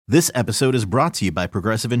This episode is brought to you by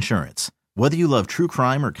Progressive Insurance. Whether you love true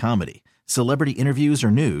crime or comedy, celebrity interviews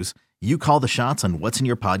or news, you call the shots on what's in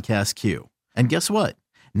your podcast queue. And guess what?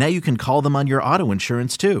 Now you can call them on your auto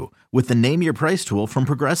insurance too with the Name Your Price tool from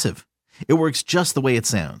Progressive. It works just the way it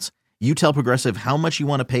sounds. You tell Progressive how much you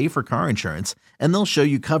want to pay for car insurance, and they'll show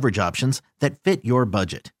you coverage options that fit your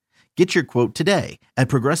budget. Get your quote today at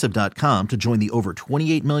Progressive.com to join the over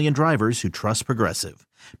 28 million drivers who trust Progressive.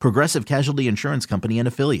 Progressive Casualty Insurance Company and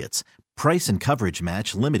Affiliates. Price and coverage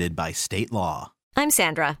match limited by state law. I'm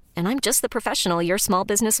Sandra, and I'm just the professional your small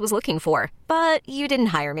business was looking for. But you didn't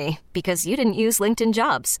hire me because you didn't use LinkedIn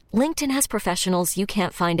Jobs. LinkedIn has professionals you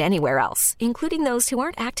can't find anywhere else, including those who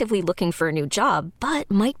aren't actively looking for a new job, but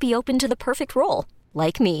might be open to the perfect role,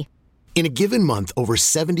 like me. In a given month, over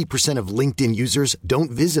 70% of LinkedIn users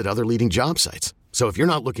don't visit other leading job sites. So if you're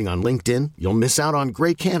not looking on LinkedIn, you'll miss out on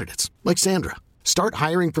great candidates like Sandra. Start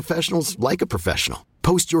hiring professionals like a professional.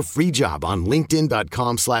 Post your free job on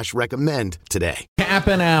linkedin.com/recommend today.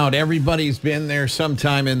 Tapping out. Everybody's been there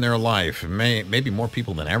sometime in their life. Maybe more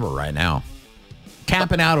people than ever right now.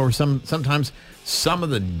 Tapping out, or sometimes some of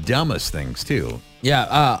the dumbest things too.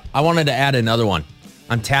 Yeah, I wanted to add another one.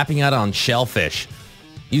 I'm tapping out on shellfish.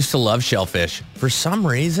 Used to love shellfish. For some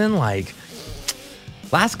reason, like,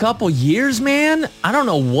 last couple years, man, I don't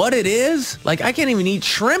know what it is. Like, I can't even eat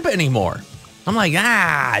shrimp anymore. I'm like,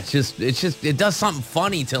 it does something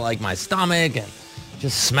funny to, like, my stomach, and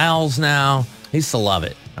just smells now. I used to love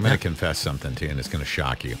it. I'm going to confess something to you, and it's going to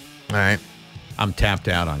shock you. All right. I'm tapped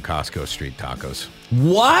out on Costco street tacos.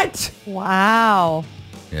 What? Wow.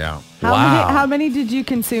 Yeah. How many did you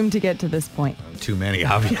consume to get to this point? Too many,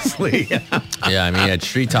 obviously. Yeah, I mean, you had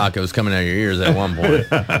street tacos coming out of your ears at one point.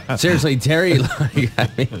 Seriously, Terry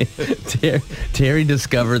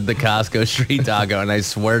discovered the Costco street taco, and I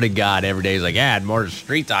swear to God, every day he's like, yeah, I had more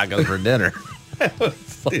street tacos for dinner. For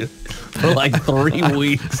like 3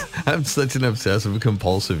 weeks. I'm such an obsessive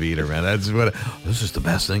compulsive eater, man. This is the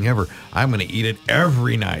best thing ever. I'm going to eat it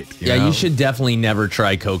every night. You should definitely never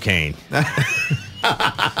try cocaine.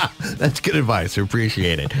 That's good advice. I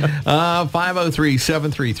appreciate it.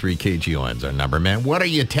 503-733-KGON is our number, man. What are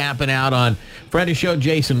you tapping out on? Friend of the show,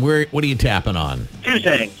 Jason, what are you tapping on? Two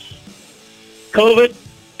things. COVID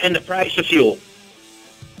and the price of fuel.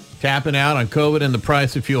 Tapping out on COVID and the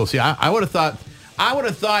price of fuel. See, I would have thought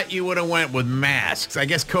you would have went with masks. I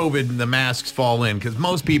guess COVID and the masks fall in because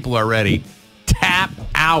most people are ready. Tap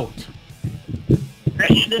out.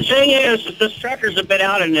 The thing is, the truckers have been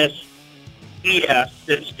out in this BS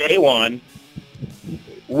since day one.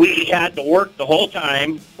 We had to work the whole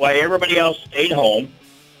time while everybody else stayed home.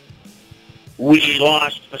 We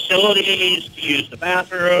lost facilities to use the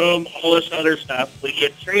bathroom, all this other stuff. We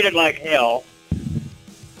get treated like hell.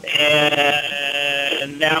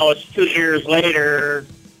 And now it's 2 years later,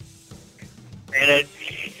 and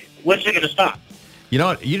when's it going to stop? You know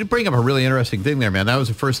what? You bring up a really interesting thing there, man. That was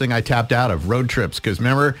the first thing I tapped out of, road trips. Because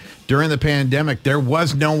remember, during the pandemic, there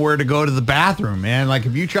was nowhere to go to the bathroom, man. Like,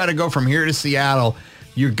 if you try to go from here to Seattle,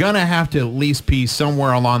 you're going to have to at least pee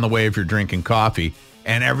somewhere along the way if you're drinking coffee.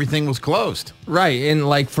 And everything was closed. Right. And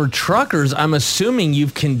like for truckers, I'm assuming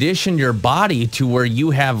you've conditioned your body to where you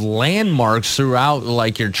have landmarks throughout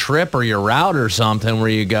like your trip or your route or something where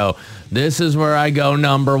you go, this is where I go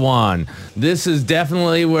number one. This is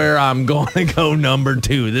definitely where I'm going to go number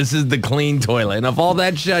two. This is the clean toilet. And if all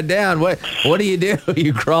that's shut down, what do?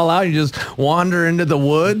 You crawl out and just wander into the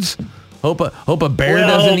woods? Hope a bear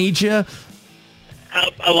doesn't eat you?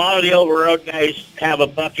 A lot of the over-road guys have a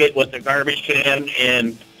bucket with a garbage can,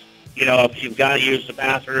 and, if you've got to use the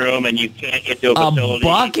bathroom and you can't get to a facility. A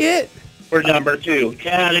bucket? For number two.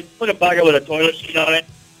 Yeah, they put a bucket with a toilet seat on it,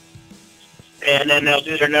 and then they'll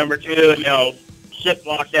do their number two, and they'll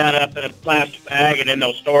Ziploc that up in a plastic bag, and then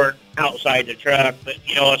they'll store it outside the truck. But,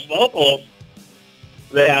 us locals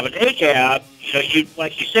that have a day cab,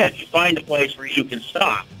 like you said, you find a place where you can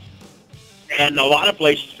stop. And a lot of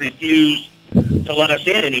places refuse to let us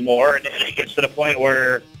in anymore, and then it gets to the point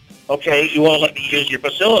where, okay, you won't let me use your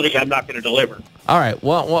facility, I'm not going to deliver. All right,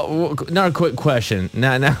 well, another quick question.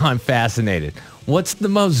 Now I'm fascinated. What's the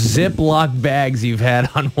most Ziploc bags you've had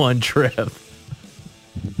on one trip?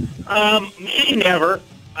 Me, never.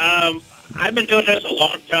 I've been doing this a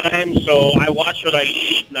long time, so I watch what I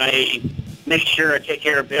eat, and I make sure I take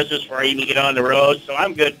care of business before I even get on the road, so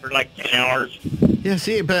I'm good for like 10 hours. Yeah,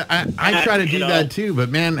 see, but I try to do that too, but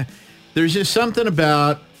man, there's just something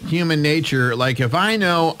about human nature. Like, if I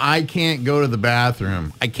know I can't go to the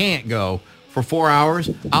bathroom, I can't go for 4 hours,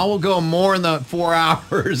 I will go more in the 4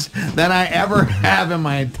 hours than I ever have in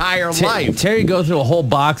my entire life. Terry go through a whole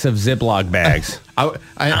box of Ziploc bags. And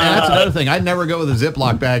that's another thing. I'd never go with a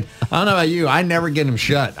Ziploc bag. I don't know about you. I never get them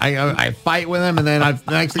shut. I fight with them, and then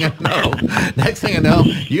next thing I know,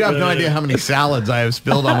 you have no idea how many salads I have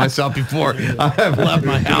spilled on myself before I have left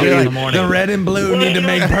my house in the morning. The red and blue need to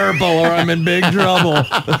make purple, or I'm in big trouble.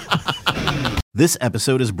 This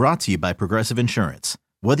episode is brought to you by Progressive Insurance.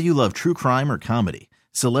 Whether you love true crime or comedy,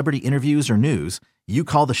 celebrity interviews or news, you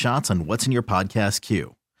call the shots on what's in your podcast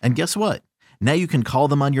queue. And guess what? Now you can call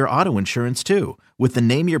them on your auto insurance too with the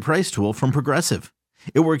Name Your Price tool from Progressive.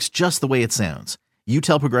 It works just the way it sounds. You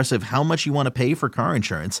tell Progressive how much you want to pay for car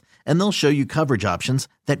insurance, and they'll show you coverage options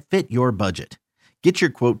that fit your budget. Get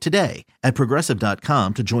your quote today at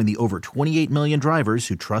Progressive.com to join the over 28 million drivers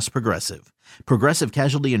who trust Progressive. Progressive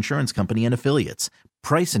Casualty Insurance Company and Affiliates.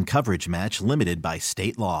 Price and coverage match limited by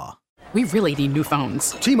state law. We really need new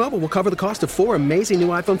phones. T-Mobile will cover the cost of 4 amazing new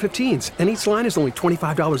iPhone 15s, and each line is only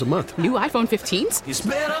 $25 a month. New iPhone 15s? It's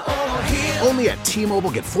better over here. Only at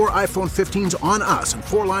T-Mobile, get 4 iPhone 15s on us and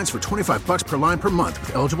 4 lines for $25 per line per month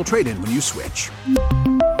with eligible trade-in when you switch.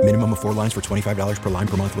 Minimum of 4 lines for $25 per line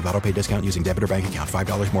per month with autopay discount using debit or bank account.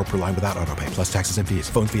 $5 more per line without autopay, plus taxes and fees.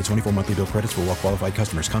 Phone fee at 24 monthly bill credits for well-qualified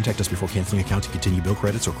customers. Contact us before canceling account to continue bill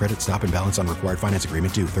credits or credit stop and balance on required finance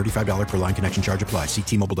agreement due. $35 per line connection charge applies. See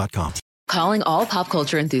T-Mobile.com. Calling all pop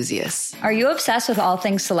culture enthusiasts. Are you obsessed with all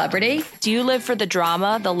things celebrity? Do you live for the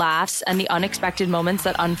drama, the laughs, and the unexpected moments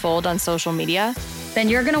that unfold on social media? Then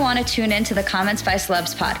you're going to want to tune in to the Comments by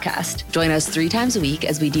Celebs podcast. Join us 3 times a week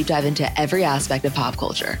as we deep dive into every aspect of pop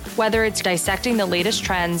culture. Whether it's dissecting the latest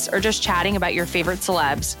trends or just chatting about your favorite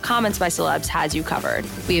celebs, Comments by Celebs has you covered.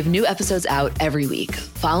 We have new episodes out every week.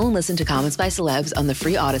 Follow and listen to Comments by Celebs on the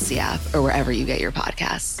free Odyssey app or wherever you get your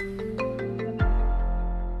podcasts.